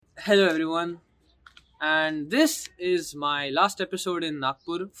Hello everyone, and this is my last episode in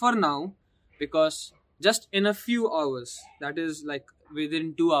Nagpur for now because just in a few hours, that is like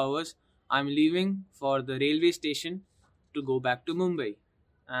within 2 hours, I'm leaving for the railway station to go back to Mumbai.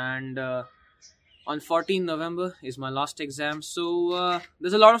 And on 14th November is my last exam, so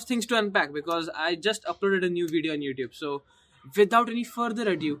there's a lot of things to unpack because I just uploaded a new video on YouTube. So, without any further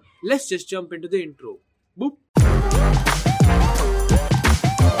ado, let's just jump into the intro. Boop.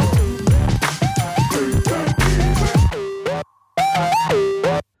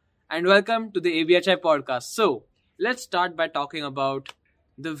 And welcome to the ABHI podcast. So, let's start by talking about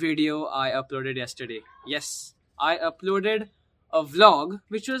the video I uploaded yesterday. Yes, I uploaded a vlog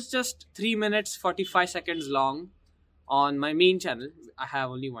which was just 3 minutes 45 seconds long on my main channel. I have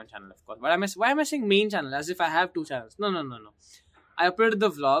only one channel, of course. But why am I saying main channel as if I have two channels? No. I uploaded the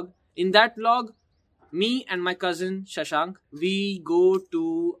vlog. In that vlog, me and my cousin Shashank, we go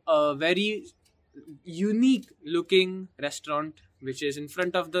to a very unique looking restaurant which is in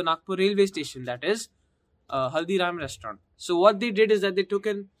front of the Nagpur railway station, that is Haldiram restaurant. So what they did is that they took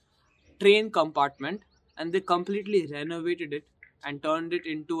a train compartment and they completely renovated it and turned it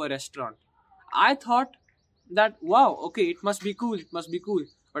into a restaurant. I thought that wow, okay, it must be cool.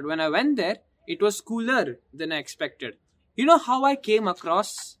 But when I went there, it was cooler than I expected. You know how I came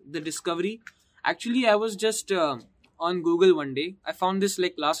across the discovery? Actually, I was just on Google one day. I found this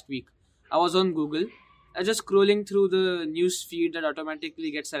like last week. I was on Google. I was just scrolling through the news feed that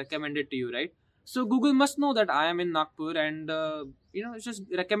automatically gets recommended to you, right? So Google must know that I am in Nagpur and it's just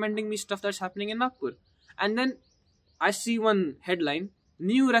recommending me stuff that's happening in Nagpur. And then I see one headline,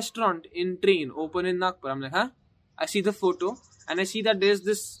 new restaurant in train open in Nagpur. I'm like, huh? I see the photo and I see that there's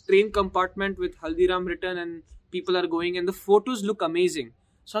this train compartment with Haldiram written and people are going and the photos look amazing.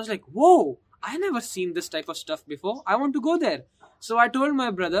 So I was like, whoa, I never seen this type of stuff before. I want to go there. So I told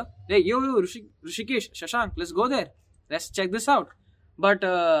my brother, hey, yo, Rishikesh, Shashank, let's go there. Let's check this out. But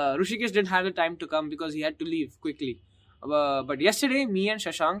Rishikesh didn't have the time to come because he had to leave quickly. But yesterday, me and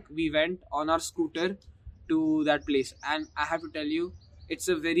Shashank, we went on our scooter to that place. And I have to tell you, it's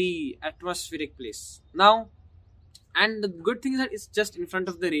a very atmospheric place. Now, and the good thing is that it's just in front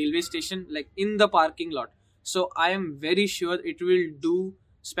of the railway station, like in the parking lot. So I am very sure it will do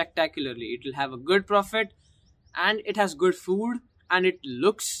spectacularly. It will have a good profit and it has good food. And it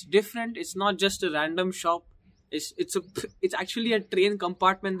looks different. It's not just a random shop. It's actually a train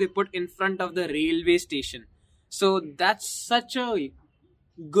compartment they put in front of the railway station. So that's such a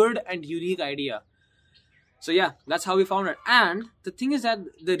good and unique idea. So yeah, that's how we found it. And the thing is that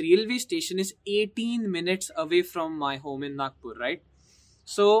the railway station is 18 minutes away from my home in Nagpur, right?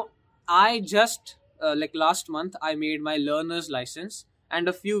 So I just like last month I made my learner's license, and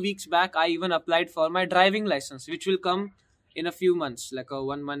a few weeks back I even applied for my driving license, which will come in a few months, like a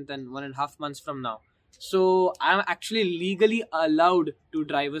 1 month and 1.5 months from now. So I'm actually legally allowed to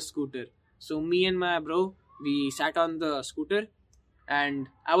drive a scooter. So me and my bro, we sat on the scooter and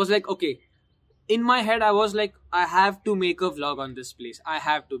I was like, okay, in my head I was like, I have to make a vlog on this place. I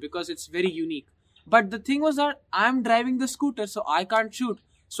have to because it's very unique. But the thing was that I'm driving the scooter, so I can't shoot.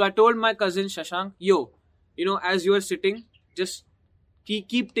 So I told my cousin Shashank, yo, as you are sitting, just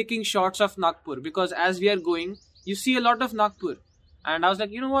keep taking shots of Nagpur because as we are going, you see a lot of Nagpur. And I was like,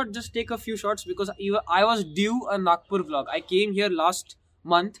 you know what, just take a few shots because I was due a Nagpur vlog. I came here last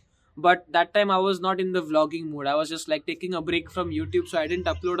month, but that time I was not in the vlogging mood. I was just like taking a break from YouTube, so I didn't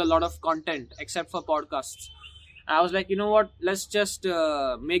upload a lot of content except for podcasts. And I was like, you know what, let's just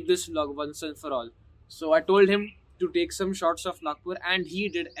make this vlog once and for all. So I told him to take some shots of Nagpur and he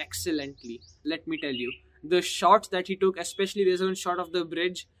did excellently. Let me tell you. The shots that he took, especially there's one shot of the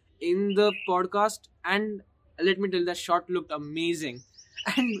bridge in the podcast, and let me tell you, that shot looked amazing.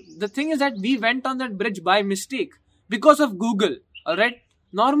 And the thing is that we went on that bridge by mistake because of Google. Alright?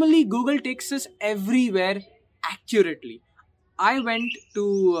 Normally Google takes us everywhere accurately. I went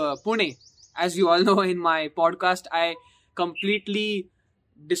to Pune. As you all know, in my podcast, I completely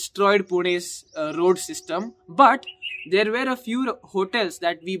destroyed Pune's road system. But there were a few hotels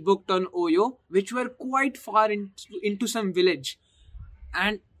that we booked on Oyo, which were quite far into some village.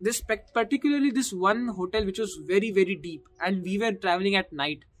 And particularly this one hotel which was very, very deep, and we were traveling at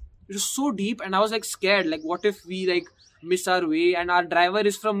night. It was so deep and I was like scared, like what if we like miss our way, and our driver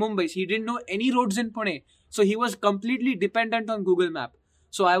is from Mumbai. So he didn't know any roads in Pune. So he was completely dependent on Google Map.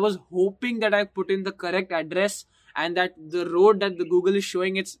 So I was hoping that I put in the correct address and that the road that the Google is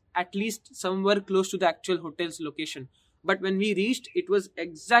showing, it's at least somewhere close to the actual hotel's location. But when we reached, it was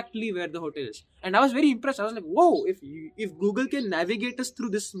exactly where the hotel is. And I was very impressed. I was like, whoa, if Google can navigate us through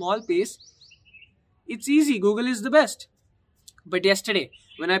this small place, it's easy. Google is the best. But yesterday,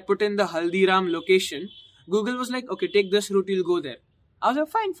 when I put in the Haldiram location, Google was like, okay, take this route, you'll go there. I was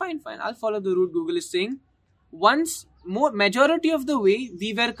like, fine, I'll follow the route Google is saying. Once more, majority of the way,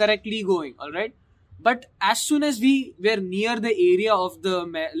 we were correctly going, alright? But as soon as we were near the area of the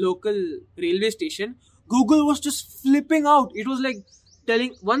local railway station, Google was just flipping out. It was like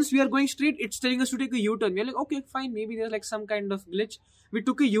telling, once we are going straight, it's telling us to take a U-turn. We're like, okay, fine, maybe there's like some kind of glitch. We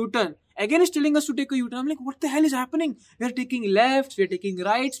took a U-turn. Again, it's telling us to take a U-turn. I'm like, what the hell is happening? We're taking lefts, we're taking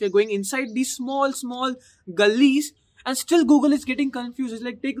rights, we're going inside these small gullies, and still Google is getting confused. It's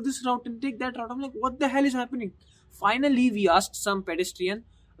like, take this route and take that route. I'm like, what the hell is happening? Finally, we asked some pedestrian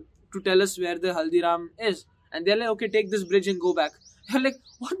to tell us where the Haldiram is. And they're like, okay, take this bridge and go back. They're like,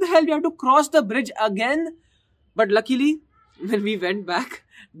 what the hell? We have to cross the bridge again? But luckily, when we went back,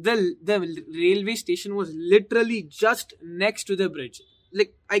 the railway station was literally just next to the bridge.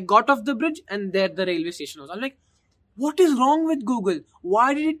 Like, I got off the bridge and there the railway station was. I'm like, what is wrong with Google?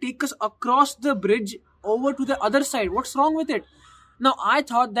 Why did it take us across the bridge over to the other side? What's wrong with it? Now, I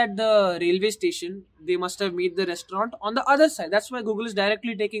thought that the railway station, they must have made the restaurant on the other side. That's why Google is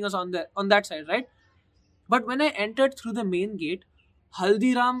directly taking us on that side, right? But when I entered through the main gate,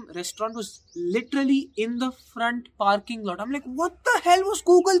 Haldiram restaurant was literally in the front parking lot. I'm like, what the hell was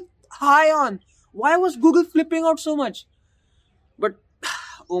Google high on? Why was Google flipping out so much? But,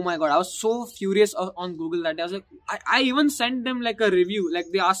 oh my god, I was so furious on Google that day. I was like, I even sent them like a review. Like,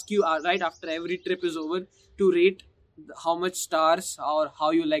 they ask you right after every trip is over to rate how much stars or how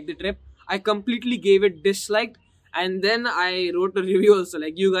you like the trip. I completely gave it disliked, and then I wrote a review also,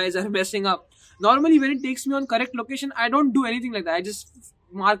 like, you guys are messing up. Normally when it takes me on correct location, I don't do anything like that. I just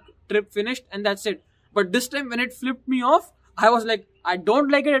mark trip finished and that's it. But this time when it flipped me off, I was like, I don't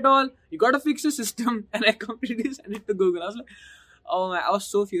like it at all. You gotta fix the system. And I completely sent it to Google. I was like, oh my, I was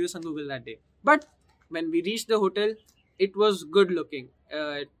so furious on Google that day. But when we reached the hotel, it was good looking.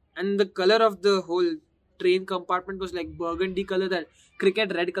 And the color of the whole train compartment was like burgundy color, that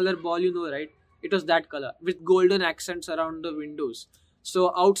cricket red color ball, you know, right? It was that color with golden accents around the windows.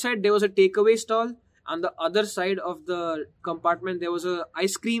 So outside there was a takeaway stall. On the other side of the compartment there was a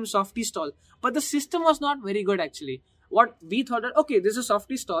ice cream softie stall. But the system was not very good actually. What we thought that, okay, there's a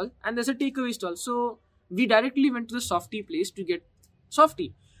softie stall and there's a takeaway stall. So we directly went to the softie place to get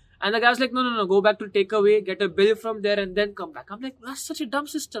softie. And the guy was like, no, go back to takeaway, get a bill from there and then come back. I'm like, that's such a dumb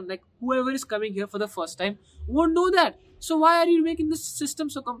system. Like, whoever is coming here for the first time won't know that. So why are you making this system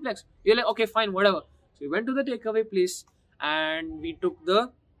so complex? You're like, okay, fine, whatever. So we went to the takeaway place and we took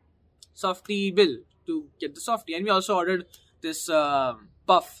the softie bill to get the softie. And we also ordered this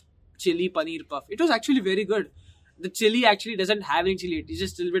puff, chili paneer puff. It was actually very good. The chili actually doesn't have any chili. It's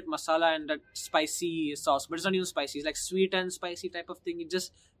just a little bit masala and that spicy sauce. But it's not even spicy. It's like sweet and spicy type of thing. It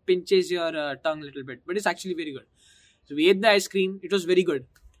just pinches your tongue a little bit. But it's actually very good. So we ate the ice cream. It was very good.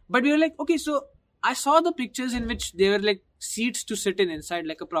 But we were like, okay, so I saw the pictures in which there were like seats to sit in inside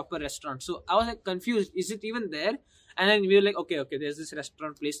like a proper restaurant. So I was like confused. Is it even there? And then we were like, okay, there's this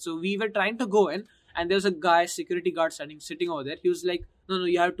restaurant place. So we were trying to go in and there was a guy, security guard sitting over there. He was like, no,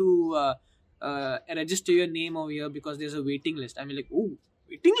 you have to register your name over here because there's a waiting list. I mean, like, oh,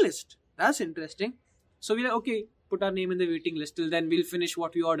 waiting list? That's interesting. So we're like, okay, put our name in the waiting list. Till then we'll finish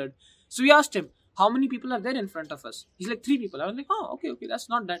what we ordered. So we asked him, how many people are there in front of us? He's like, 3 people. I was like, oh, okay, that's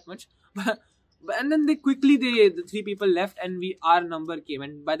not that much. And then the 3 people left and our number came.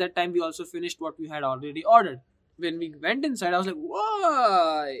 And by that time we also finished what we had already ordered. When we went inside, I was like,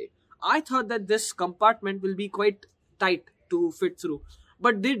 why? I thought that this compartment will be quite tight to fit through.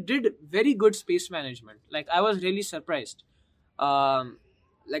 But they did very good space management. Like, I was really surprised.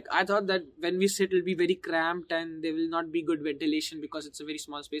 Like, I thought that when we sit, it'll be very cramped and there will not be good ventilation because it's a very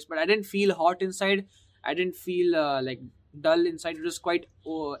small space. But I didn't feel hot inside. I didn't feel like dull inside. It was quite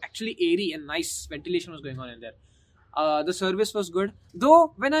actually airy and nice ventilation was going on in there. The service was good.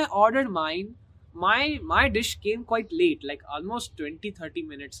 Though, when I ordered mine, my dish came quite late, like almost 20-30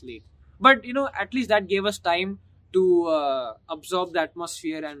 minutes late. But, you know, at least that gave us time to absorb the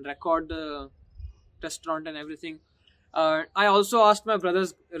atmosphere and record the restaurant and everything. I also asked my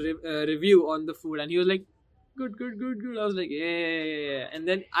brother's review on the food and he was like, good. I was like, yeah. And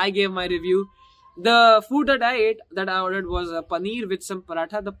then I gave my review. The food that I ordered was a paneer with some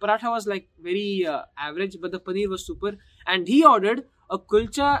paratha. The paratha was like very average, but the paneer was super. And he ordered a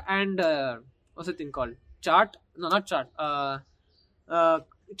kulcha and what's the thing called? Chaat? No, not chaat.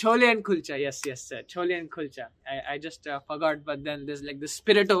 Chole and kulcha. Yes, chole and kulcha. I just forgot, but then there's like the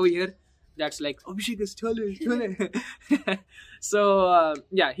spirit over here that's like, Abhishek is chole. So,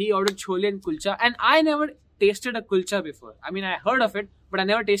 yeah, he ordered chole and kulcha. And I never tasted a kulcha before. I mean, I heard of it, but I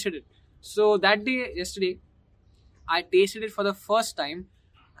never tasted it. So, that day, yesterday, I tasted it for the first time.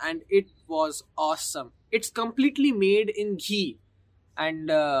 and it was awesome. It's completely made in ghee, and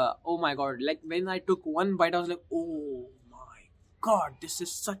oh my god, like when I took one bite, I was like, oh my god, this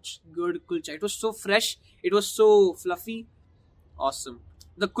is such good kulcha. It was so fresh, it was so fluffy, awesome.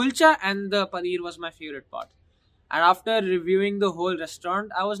 The kulcha and the paneer was my favorite part. And after reviewing the whole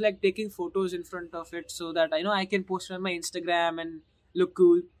restaurant, I was like taking photos in front of it so that I can post it on my Instagram and look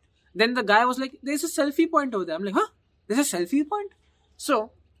cool. Then the guy was like, there's a selfie point over there. I'm like, huh? There's a selfie point?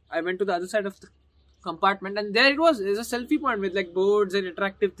 So I went to the other side of the compartment, and there it was. There's a selfie point with like boards and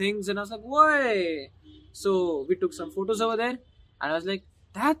attractive things. And I was like, why? So we took some photos over there, and I was like,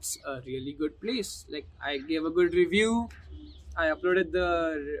 that's a really good place. Like, I gave a good review. I uploaded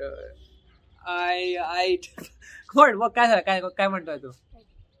the I what काय म्हणतोय तू?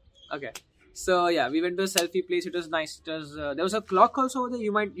 Okay, so yeah, we went to a selfie place. It was nice. It was there was a clock also over there.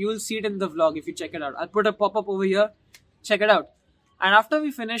 You will see it in the vlog if you check it out. I'll put a pop up over here. Check it out. And after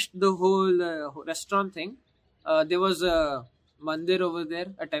we finished the whole restaurant thing, there was a mandir over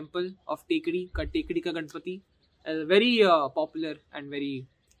there, a temple of Tekdi ka Ganpati, a very popular and very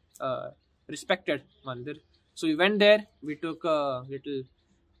respected mandir. So we went there. We took a little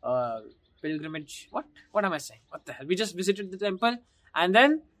pilgrimage. What am I saying? What the hell? We just visited the temple and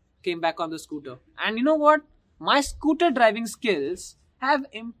then came back on the scooter. And you know what? My scooter driving skills have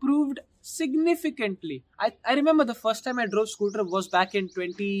improved significantly. I remember the first time I drove scooter was back in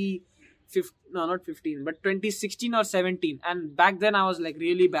 2016 or 17. And back then I was like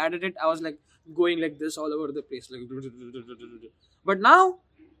really bad at it. I was like going like this all over the place. Like, but now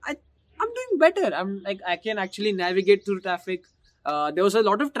I'm doing better. I'm like, I can actually navigate through traffic. There was a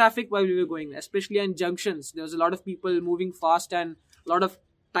lot of traffic while we were going, especially on junctions. There was a lot of people moving fast and a lot of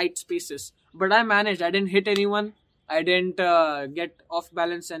tight spaces. But I managed. I didn't hit anyone. I didn't get off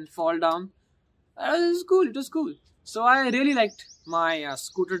balance and fall down. It was cool. It was cool. So I really liked my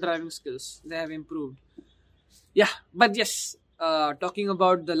scooter driving skills. They have improved. Yeah, but yes, talking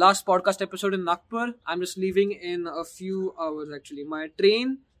about the last podcast episode in Nagpur, I'm just leaving in a few hours actually. My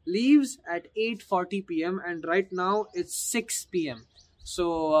train leaves at 8:40 p.m. and right now it's 6 p.m.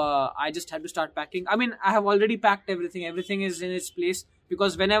 So I just have to start packing. I mean, I have already packed everything. Everything is in its place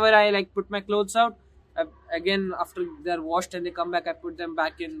because whenever I like put my clothes out, again after they're washed and they come back, I put them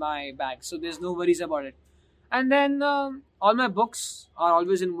back in my bag. So there's no worries about it. And then all my books are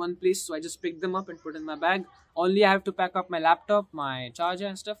always in one place. So I just pick them up and put in my bag. Only I have to pack up my laptop, my charger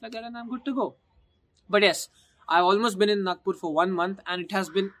and stuff like that, and I'm good to go. But yes, I've almost been in Nagpur for 1 month and it has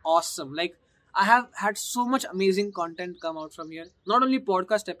been awesome. Like, I have had so much amazing content come out from here. Not only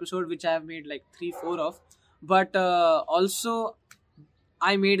podcast episode, which I have made like 3-4 of, but also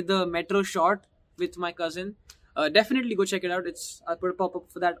I made the metro short with my cousin. Definitely go check it out. I'll put a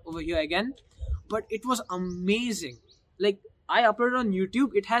pop-up for that over here again. But it was amazing. Like, I uploaded on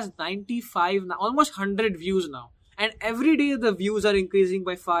YouTube. It has 95, almost 100 views now. And every day the views are increasing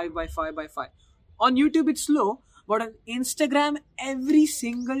by 5, by 5, by 5. On YouTube it's slow, but on Instagram every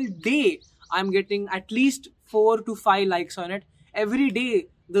single day I'm getting at least 4 to 5 likes on it. Every day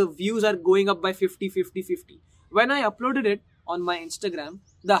the views are going up by 50, 50, 50. When I uploaded it on my Instagram,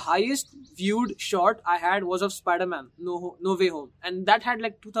 the highest viewed short I had was of Spider-Man, No Way Home. And that had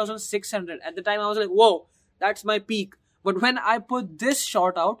like 2,600. At the time I was like, whoa, that's my peak. But when I put this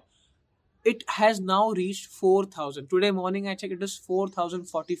short out, it has now reached 4,000. Today morning I checked, it was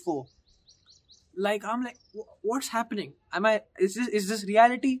 4,044. Like, I'm like, what's happening? Is this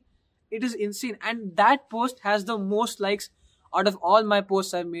reality? It is insane. And that post has the most likes out of all my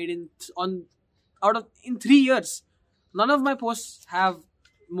posts I've made in 3 years. None of my posts have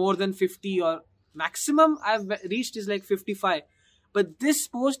more than 50, or maximum I've reached is like 55. But this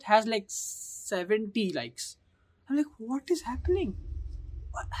post has like 70 likes. I'm like, what is happening?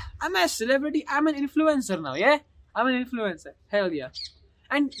 I'm a celebrity. I'm an influencer now, yeah? I'm an influencer. Hell yeah.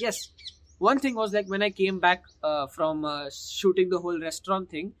 And yes, one thing was like when I came back from shooting the whole restaurant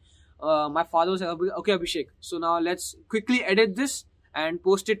thing, my father was like, okay, Abhishek, so now let's quickly edit this and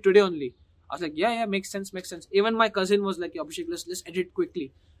post it today only. I was like, yeah, makes sense. Even my cousin was like, Abhishek, let's edit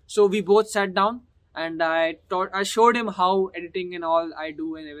quickly. So we both sat down and I showed him how editing and all I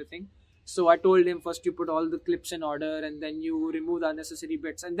do and everything. So I told him, first you put all the clips in order and then you remove the unnecessary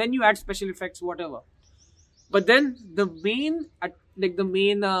bits and then you add special effects, whatever. But then the main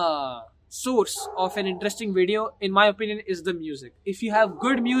source of an interesting video, in my opinion, is the music. If you have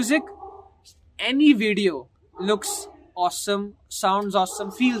good music, any video looks awesome, sounds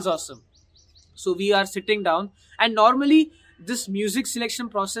awesome, feels awesome. So we are sitting down, and normally this music selection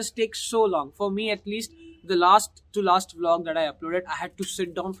process takes so long. For me, at least, the last vlog that I uploaded, I had to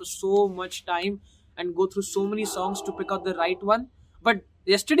sit down for so much time and go through so many songs to pick out the right one. But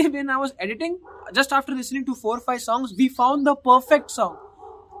Yesterday when I was editing, just after listening to 4 or 5 songs, we found the perfect song.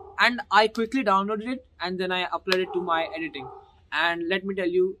 And I quickly downloaded it and then I uploaded it to my editing. And let me tell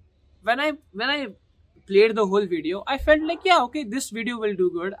you, when I played the whole video, I felt like, yeah, okay, this video will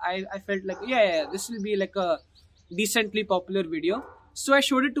do good. I felt like, yeah, this will be like a decently popular video. So I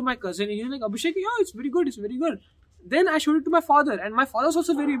showed it to my cousin and he was like, Abhishek, yeah, it's very good, it's very good. Then I showed it to my father and my father was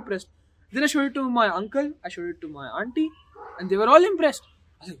also very impressed. Then I showed it to my uncle, I showed it to my auntie, and they were all impressed.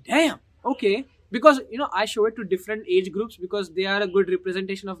 I was like, damn, okay. Because, I show it to different age groups because they are a good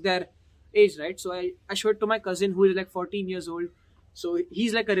representation of their age, right? So I show it to my cousin who is like 14 years old. So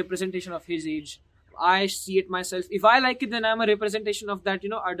he's like a representation of his age. I see it myself. If I like it, then I'm a representation of that,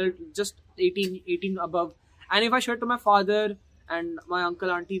 adult, just 18 above. And if I show it to my father and my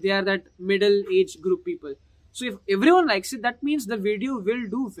uncle, auntie, they are that middle age group people. So if everyone likes it, that means the video will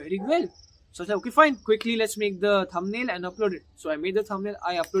do very well. So I said, okay, fine, quickly let's make the thumbnail and upload it. So I made the thumbnail,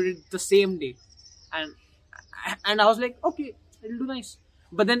 I uploaded it the same day. And I was like, okay, it'll do nice.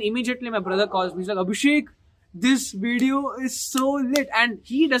 But then immediately my brother calls me. He's like, Abhishek, this video is so lit. And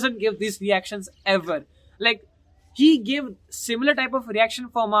he doesn't give these reactions ever. Like, he gave similar type of reaction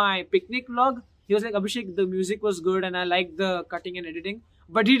for my picnic vlog. He was like, Abhishek, the music was good and I liked the cutting and editing.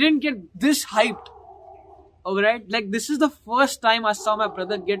 But he didn't get this hyped. Alright? Like, this is the first time I saw my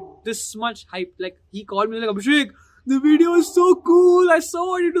brother get this much hype. Like, he called me like, Abhishek, the video is so cool. I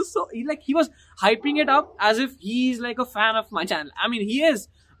saw it. It was so... He was hyping it up as if he's like a fan of my channel. I mean, he is.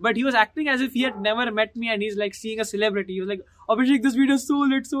 But he was acting as if he had never met me and he's like seeing a celebrity. He was like, Abhishek, this video is so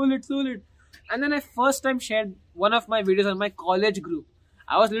lit, so lit, so lit. And then I first time shared one of my videos on my college group.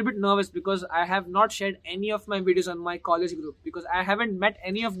 I was a little bit nervous because I have not shared any of my videos on my college group because I haven't met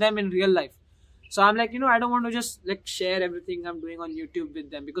any of them in real life. So I'm like, I don't want to just like share everything I'm doing on YouTube with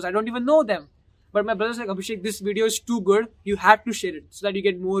them because I don't even know them. But my brother's like, Abhishek, this video is too good. You have to share it so that you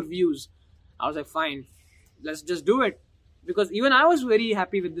get more views. I was like, fine, let's just do it. Because even I was very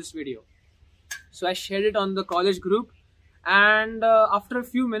happy with this video. So I shared it on the college group. And after a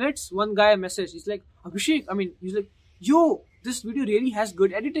few minutes, one guy messaged. He's like, Abhishek, he's like, yo, this video really has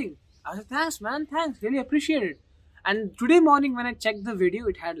good editing. I was like, thanks, man, thanks. Really appreciate it. And today morning when I checked the video,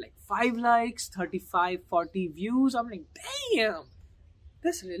 it had like 5 likes, 35, 40 views. I'm like, damn,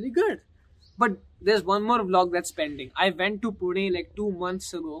 that's really good. But there's one more vlog that's pending. I went to Pune like 2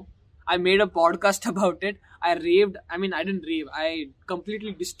 months ago. I made a podcast about it. I raved. I didn't rave. I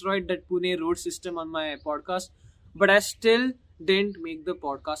completely destroyed that Pune road system on my podcast. But I still didn't make the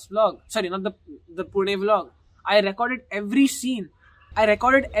podcast vlog. Sorry, not the Pune vlog. I recorded every scene.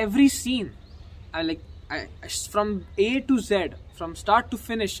 From A to Z, from start to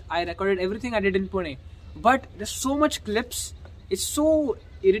finish, I recorded everything I did in Pune. But there's so much clips. It's so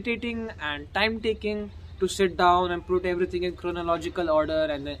irritating and time taking to sit down and put everything in chronological order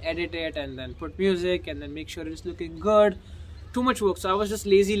and then edit it and then put music and then make sure it's looking good. Too much work. So I was just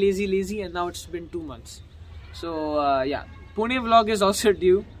lazy, and now it's been 2 months. So yeah, Pune vlog is also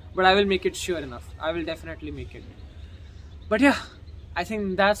due, but I will make it sure enough. I will definitely make it. But yeah, I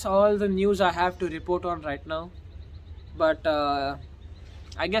think that's all the news I have to report on right now. But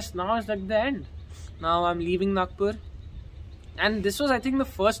I guess now is like the end. Now I'm leaving Nagpur. And this was, I think, the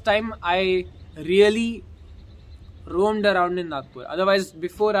first time I really roamed around in Nagpur. Otherwise,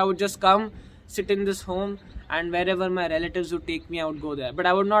 before I would just come, sit in this home, and wherever my relatives would take me, I would go there. But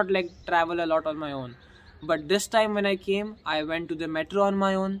I would not like travel a lot on my own. But this time when I came, I went to the metro on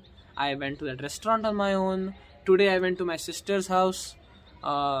my own. I went to that restaurant on my own. Today I went to my sister's house.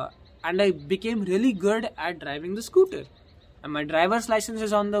 And I became really good at driving the scooter. And my driver's license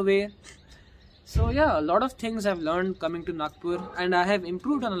is on the way. So yeah, a lot of things I've learned coming to Nagpur, and I have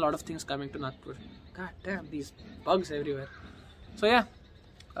improved on a lot of things coming to Nagpur. God damn, these bugs everywhere. So yeah,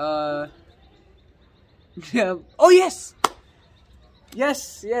 yeah. Oh yes,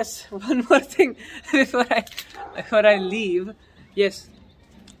 one more thing before I leave. Yes,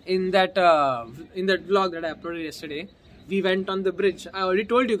 in that vlog that I uploaded yesterday, we went on the bridge. I already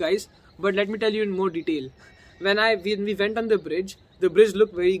told you guys, but let me tell you in more detail. When we went on the bridge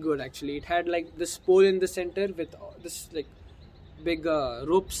looked very good actually. It had like this pole in the center with this like big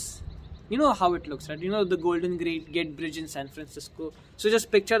ropes. You know how it looks, right? You know the Golden Gate Bridge in San Francisco. So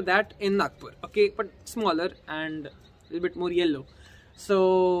just picture that in Nagpur, okay? But smaller and a little bit more yellow.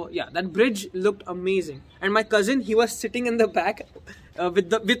 So yeah, that bridge looked amazing. And my cousin, he was sitting in the back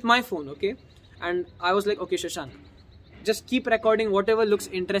with my phone, okay? And I was like, okay, Shashank, just keep recording whatever looks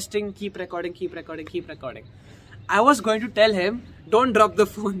interesting. Keep recording. I was going to tell him, don't drop the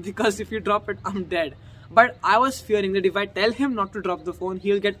phone because if you drop it, I'm dead. But I was fearing that if I tell him not to drop the phone,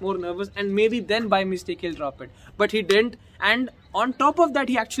 he'll get more nervous and maybe then by mistake he'll drop it. But he didn't, and on top of that,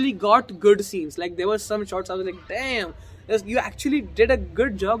 he actually got good scenes. Like there were some shots I was like, damn, you actually did a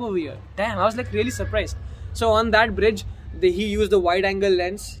good job over here. Damn, I was like really surprised. So on that bridge, he used the wide angle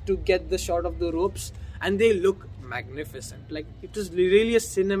lens to get the shot of the ropes, and they look magnificent. Like it was really a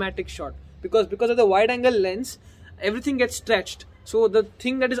cinematic shot because of the wide angle lens, everything gets stretched. So the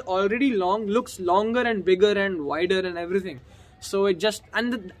thing that is already long looks longer and bigger and wider and everything. So it just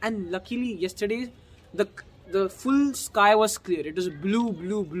and luckily yesterday the full sky was clear. It was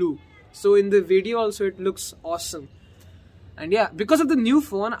blue. So in the video also it looks awesome. And yeah, because of the new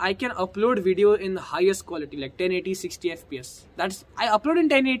phone, I can upload video in the highest quality, like 1080 60 fps. I upload in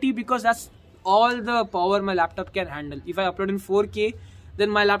 1080 because that's all the power my laptop can handle. If I upload in 4K, then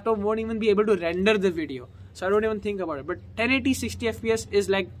my laptop won't even be able to render the video. So I don't even think about it. But 1080 60 fps is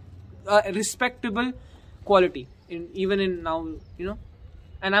like a respectable quality even in now,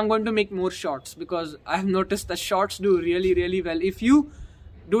 And I'm going to make more shorts because I've noticed that shorts do really well if you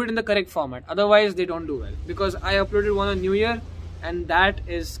do it in the correct format. Otherwise they don't do well, because I uploaded one on New Year and that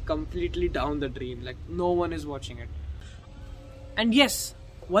is completely down the drain. Like no one is watching it. And yes,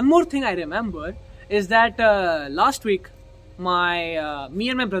 one more thing I remember is that last week me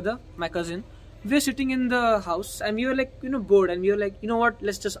and my brother, my cousin, we were sitting in the house and we were like bored, and we were like, what,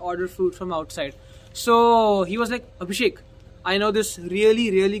 let's just order food from outside. So he was like, Abhishek, I know this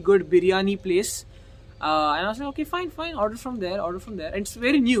really good biryani place. And I was like, okay, fine, order from there. And it's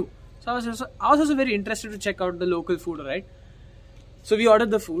very new. So I was also very interested to check out the local food, right? So we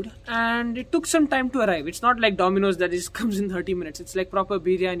ordered the food and it took some time to arrive. It's not like Domino's that just comes in 30 minutes. It's like proper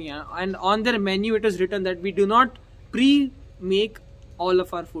biryani. And on their menu, it is written that we do not pre-make all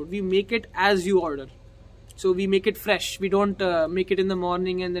of our food. We make it as you order. So we make it fresh. We don't make it in the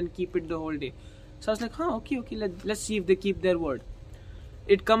morning and then keep it the whole day. So I was like, okay, let's see if they keep their word.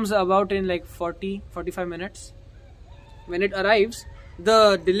 It comes about in like 40-45 minutes. When it arrives,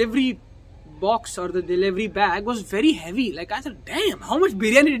 the delivery box or the delivery bag was very heavy. Like I thought, damn, how much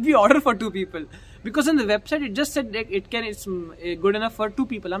biryani did we order for 2 people? Because on the website it just said it's good enough for 2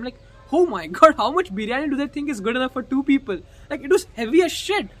 people. I'm like, oh my god, how much biryani do they think is good enough for 2 people? Like it was heavy as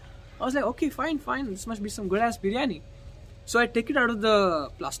shit. I was like, okay, fine, this must be some good ass biryani. So I take it out of the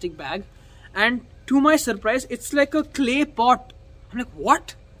plastic bag, and to my surprise, it's like a clay pot. I'm like,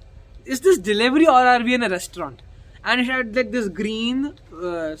 what? Is this delivery or are we in a restaurant? And it had like this green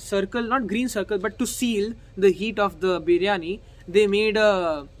circle, not green circle, but to seal the heat of the biryani, they made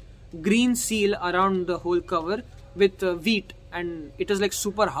a green seal around the whole cover with wheat, and it was like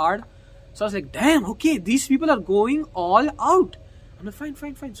super hard. So I was like, damn, okay, these people are going all out. I'm like,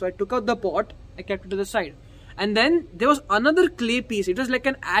 fine. So I took out the pot, I kept it to the side. And then there was another clay piece. It was like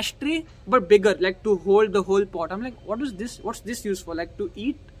an ashtray, but bigger, like to hold the whole pot. I'm like, what is this? What's this used for? Like to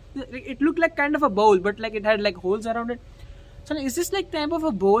eat? It looked like kind of a bowl, but like it had like holes around it. So like, is this like type of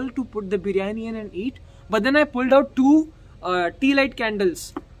a bowl to put the biryani in and eat? But then I pulled out 2 tea light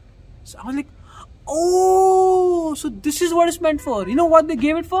candles. So I was like, oh, so this is what it's meant for. You know what they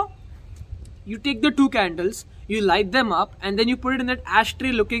gave it for? You take the 2 candles, you light them up, and then you put it in that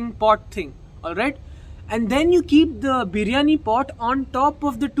ashtray looking pot thing. Alright? And then you keep the biryani pot on top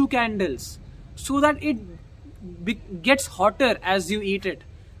of the 2 candles so that it gets hotter as you eat it.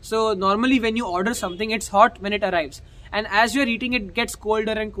 So normally when you order something, it's hot when it arrives. And as you're eating, it gets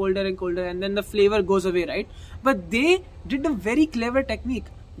colder and then the flavor goes away, right? But they did a very clever technique.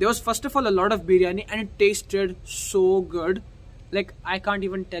 There was first of all a lot of biryani and it tasted so good. Like I can't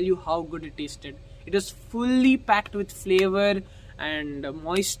even tell you how good it tasted. It was fully packed with flavor and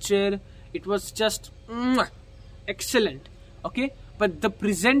moisture. It was just excellent. Okay, but the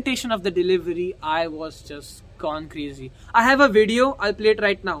presentation of the delivery, I was just gone crazy. I have a video, I'll play it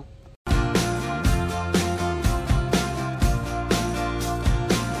right now.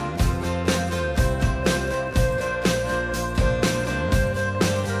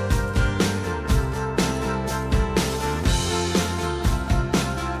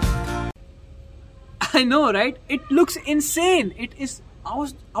 I know, right? It looks insane. It is. I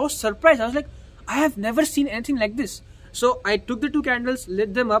was surprised. I was like, I have never seen anything like this. So I took the 2 candles,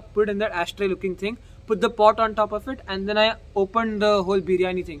 lit them up, put in that ashtray looking thing, put the pot on top of it, and then I opened the whole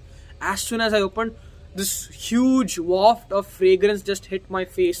biryani thing. As soon as I opened, this huge waft of fragrance just hit my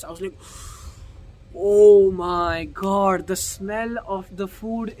face. I was like, oh my god, the smell of the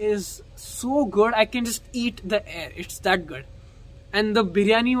food is so good. I can just eat the air. It's that good. And the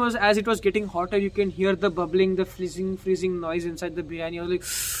biryani was, as it was getting hotter, you can hear the bubbling, the freezing noise inside the biryani. I was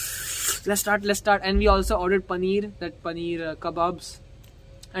like, let's start. And we also ordered paneer kebabs.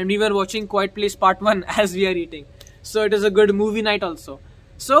 And we were watching Quiet Place Part 1 as we are eating. So it is a good movie night also.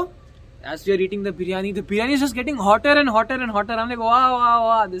 So as we are eating the biryani is just getting hotter and hotter and hotter. I'm like, wow, wow,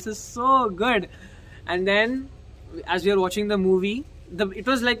 wow, this is so good. And then, as we are watching the movie, it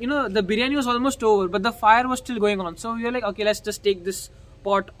was like, the biryani was almost over, but the fire was still going on. So we were like, okay, let's just take this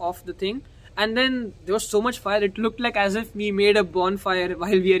pot off the thing. And then there was so much fire, it looked like as if we made a bonfire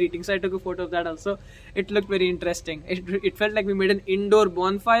while we are eating. So I took a photo of that also. It looked very interesting. It felt like we made an indoor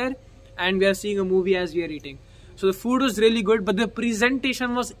bonfire and we are seeing a movie as we are eating. So the food was really good, but the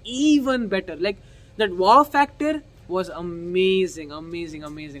presentation was even better. Like, that wow factor was amazing.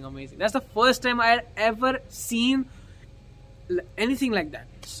 That's the first time I had ever seen anything like that.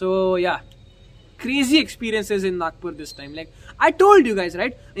 So yeah, crazy experiences in Nagpur this time. Like, I told you guys,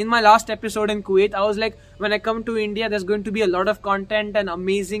 right, in my last episode in Kuwait, I was like, when I come to India, there's going to be a lot of content and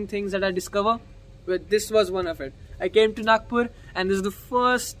amazing things that I discover. But this was one of it. I came to Nagpur and this is the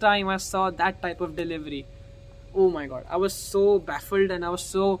first time I saw that type of delivery. Oh my god, I was so baffled and I was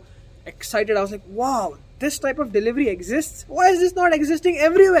so excited. I was like, wow, this type of delivery exists? Why is this not existing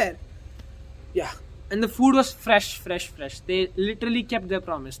everywhere? Yeah, and the food was fresh. They literally kept their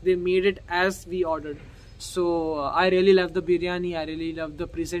promise. They made it as we ordered. So I really love the biryani. I really love the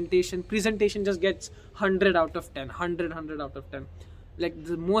presentation. Presentation just gets 100 out of 10. 100 out of 10. Like,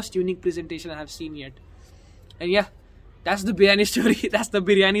 the most unique presentation I have seen yet. And yeah, that's the biryani story. That's the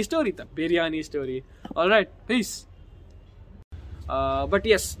biryani story. Alright, peace. But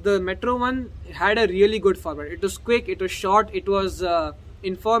yes, the metro one had a really good format. It was quick, it was short, it was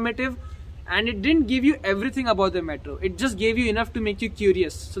informative, and it didn't give you everything about the metro. It just gave you enough to make you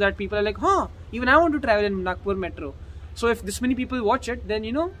curious, so that people are like, even I want to travel in Nagpur metro. So if this many people watch it, then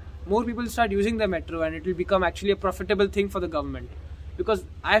more people start using the metro and it will become actually a profitable thing for the government. Because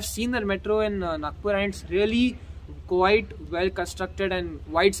I have seen the metro in Nagpur and it's really quite well constructed and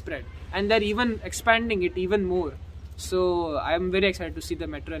widespread, and they're even expanding it even more. So I'm very excited to see the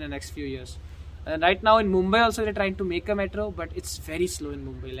metro in the next few years. And right now in Mumbai also they're trying to make a metro, but it's very slow in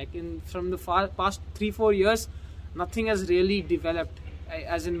Mumbai. Like, from the past 3-4 years, nothing has really developed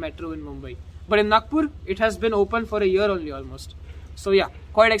as in metro in Mumbai. But in Nagpur, it has been open for a year only almost. So yeah,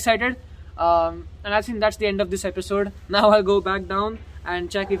 quite excited. And I think that's the end of this episode. Now I'll go back down and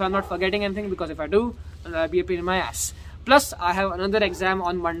check if I'm not forgetting anything, because if I do, I'll be a pain in my ass. Plus, I have another exam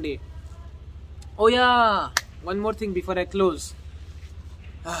on Monday. Oh yeah, one more thing before I close.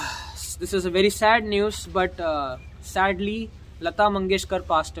 This is a very sad news, but sadly, Lata Mangeshkar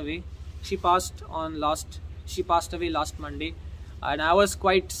passed away. She passed away last Monday, and I was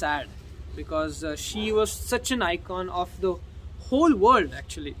quite sad because she was such an icon of the whole world.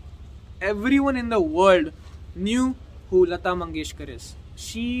 Actually, everyone in the world knew who Lata Mangeshkar is.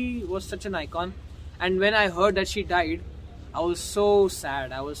 She was such an icon, and when I heard that she died, I was so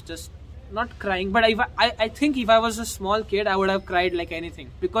sad. I was just not crying, but I think if I was a small kid, I would have cried like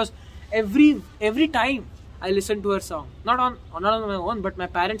anything, because every time I listen to her song, not on my own, but my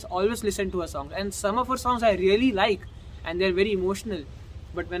parents always listen to her songs, and some of her songs I really like and they're very emotional.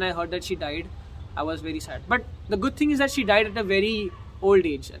 But when I heard that she died, I was very sad. But the good thing is that she died at a very old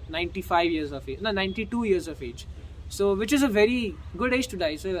age, at 92 years of age. So, which is a very good age to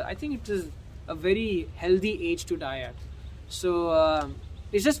die. So I think it is a very healthy age to die at. So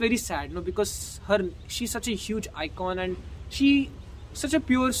it's just very sad, because she's such a huge icon, and she such a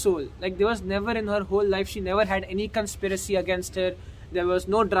pure soul. Like, there was never in her whole life, she never had any conspiracy against her. There was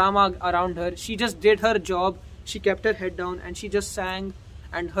no drama around her. She just did her job. She kept her head down and she just sang,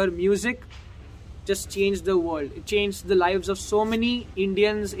 and her music just changed the world. It changed the lives of so many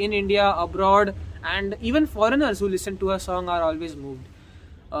Indians in India, abroad, and even foreigners who listen to her song are always moved.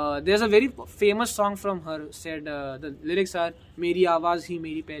 There's a very famous song from her, said the lyrics are "Meri awaaz hi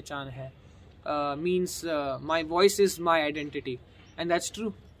meri pehchan hai," means my voice is my identity. And that's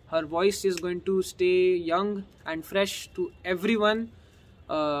true. Her voice is going to stay young and fresh to everyone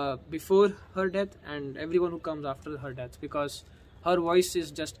before her death and everyone who comes after her death, because her voice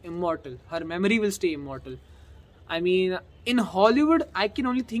is just immortal. Her memory will stay immortal. I mean, in Hollywood, I can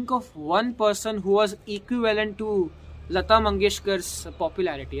only think of one person who was equivalent to Lata Mangeshkar's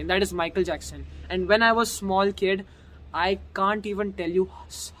popularity, and that is Michael Jackson. And when I was small kid, I can't even tell you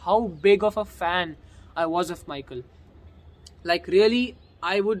how big of a fan I was of Michael. Like, really,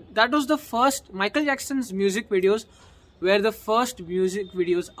 that was the first, Michael Jackson's music videos were the first music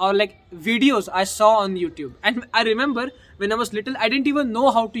videos or like videos I saw on YouTube. And I remember when I was little, I didn't even know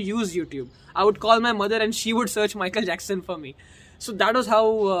how to use YouTube. I would call my mother and she would search Michael Jackson for me. So that was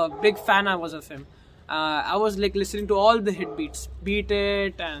how big fan I was of him. I was like listening to all the hit beats, Beat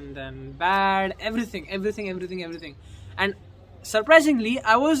It and then Bad, everything. And surprisingly,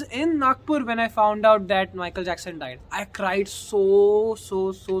 I was in Nagpur when I found out that Michael Jackson died. I cried so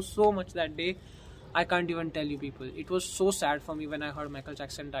much that day. I can't even tell you, people. It was so sad for me when I heard Michael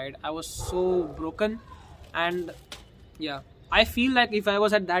Jackson died. I was so broken. And yeah, I feel like if I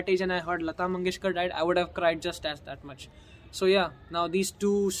was at that age and I heard Lata Mangeshkar died, I would have cried just as that much. So yeah, now these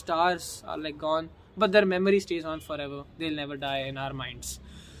two stars are like gone, but their memory stays on forever. They'll never die in our minds.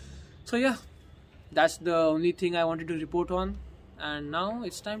 So yeah, that's the only thing I wanted to report on. And now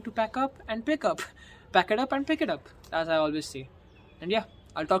it's time to pack up and pick up. Pack it up and pick it up, as I always say. And yeah,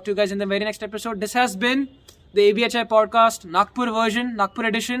 I'll talk to you guys in the very next episode. This has been the ABHI podcast, Nagpur version, Nagpur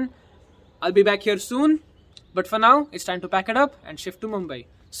edition. I'll be back here soon. But for now, it's time to pack it up and shift to Mumbai.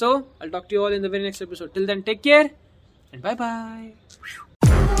 So, I'll talk to you all in the very next episode. Till then, take care and bye-bye.